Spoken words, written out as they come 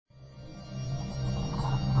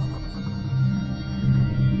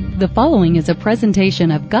The following is a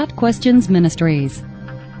presentation of Got Questions Ministries.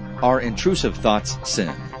 Are intrusive thoughts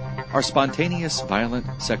sin? Are spontaneous, violent,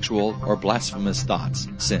 sexual, or blasphemous thoughts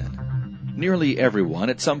sin? Nearly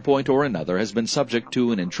everyone at some point or another has been subject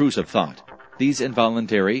to an intrusive thought. These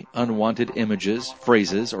involuntary, unwanted images,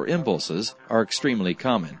 phrases, or impulses are extremely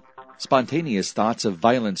common. Spontaneous thoughts of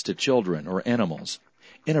violence to children or animals,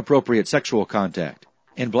 inappropriate sexual contact,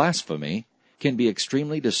 and blasphemy can be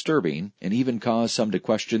extremely disturbing and even cause some to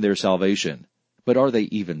question their salvation. But are they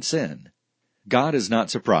even sin? God is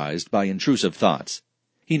not surprised by intrusive thoughts.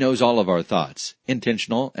 He knows all of our thoughts,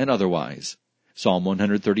 intentional and otherwise. Psalm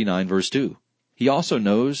 139, verse 2. He also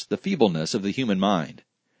knows the feebleness of the human mind.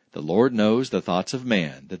 The Lord knows the thoughts of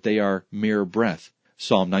man, that they are mere breath.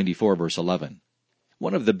 Psalm 94, verse 11.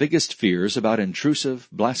 One of the biggest fears about intrusive,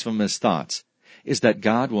 blasphemous thoughts is that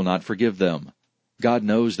God will not forgive them. God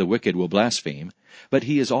knows the wicked will blaspheme, but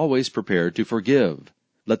He is always prepared to forgive.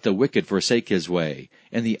 Let the wicked forsake his way,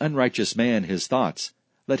 and the unrighteous man his thoughts.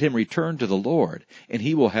 Let him return to the Lord, and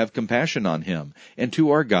He will have compassion on him, and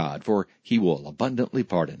to our God, for He will abundantly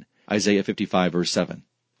pardon. Isaiah 55, verse 7.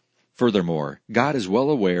 Furthermore, God is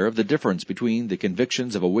well aware of the difference between the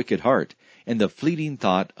convictions of a wicked heart and the fleeting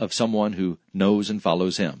thought of someone who knows and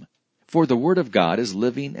follows Him. For the Word of God is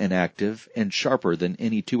living and active and sharper than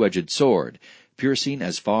any two-edged sword, piercing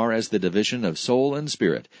as far as the division of soul and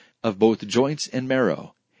spirit, of both joints and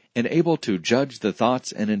marrow, and able to judge the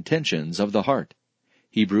thoughts and intentions of the heart.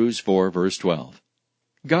 Hebrews 4, verse 12.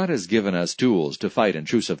 God has given us tools to fight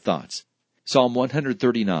intrusive thoughts. Psalm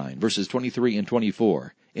 139, verses 23 and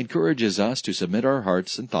 24, encourages us to submit our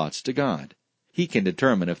hearts and thoughts to God. He can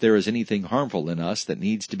determine if there is anything harmful in us that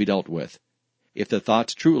needs to be dealt with. If the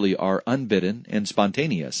thoughts truly are unbidden and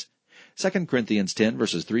spontaneous, 2 Corinthians 10,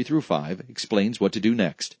 verses 3 through 5, explains what to do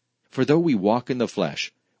next. For though we walk in the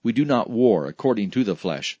flesh, we do not war according to the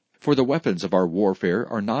flesh. For the weapons of our warfare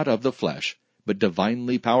are not of the flesh, but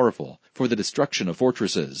divinely powerful for the destruction of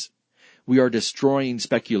fortresses. We are destroying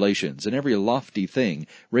speculations and every lofty thing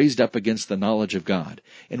raised up against the knowledge of God,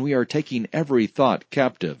 and we are taking every thought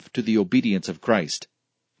captive to the obedience of Christ.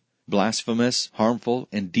 Blasphemous, harmful,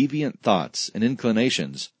 and deviant thoughts and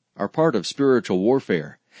inclinations are part of spiritual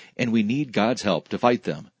warfare, and we need God's help to fight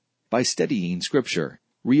them. By studying Scripture,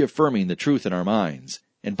 reaffirming the truth in our minds,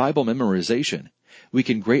 and Bible memorization, we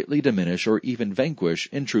can greatly diminish or even vanquish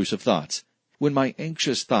intrusive thoughts. When my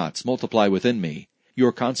anxious thoughts multiply within me,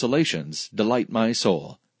 your consolations delight my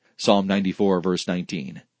soul. Psalm 94, verse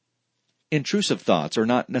 19. Intrusive thoughts are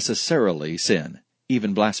not necessarily sin,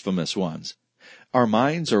 even blasphemous ones. Our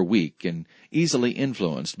minds are weak and easily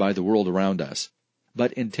influenced by the world around us,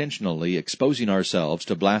 but intentionally exposing ourselves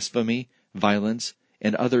to blasphemy, violence,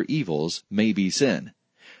 and other evils may be sin.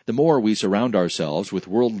 The more we surround ourselves with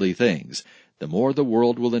worldly things, the more the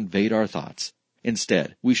world will invade our thoughts.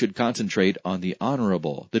 Instead, we should concentrate on the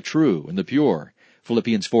honorable, the true, and the pure.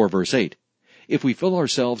 Philippians 4, verse 8. If we fill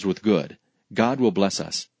ourselves with good, God will bless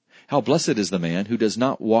us. How blessed is the man who does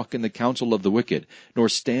not walk in the counsel of the wicked, nor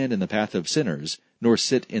stand in the path of sinners, nor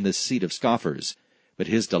sit in the seat of scoffers. But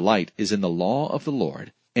his delight is in the law of the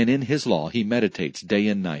Lord, and in His law he meditates day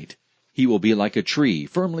and night. He will be like a tree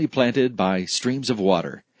firmly planted by streams of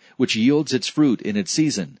water, which yields its fruit in its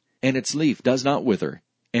season, and its leaf does not wither,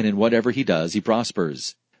 and in whatever he does he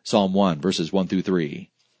prospers. Psalm 1, verses 1 through 3.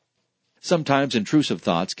 Sometimes intrusive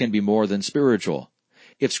thoughts can be more than spiritual.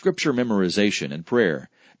 If Scripture memorization and prayer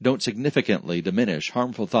don't significantly diminish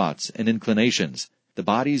harmful thoughts and inclinations, the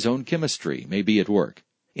body's own chemistry may be at work.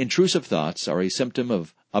 Intrusive thoughts are a symptom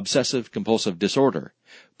of obsessive-compulsive disorder,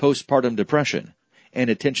 postpartum depression, and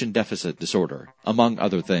attention deficit disorder, among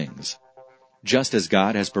other things. Just as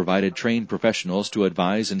God has provided trained professionals to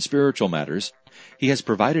advise in spiritual matters, He has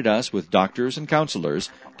provided us with doctors and counselors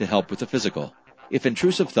to help with the physical. If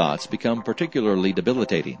intrusive thoughts become particularly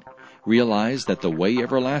debilitating, realize that the way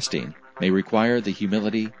everlasting may require the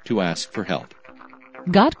humility to ask for help.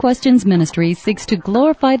 Got Questions Ministry seeks to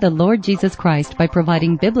glorify the Lord Jesus Christ by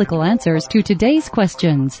providing biblical answers to today's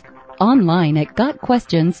questions. Online at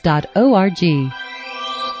GotQuestions.org.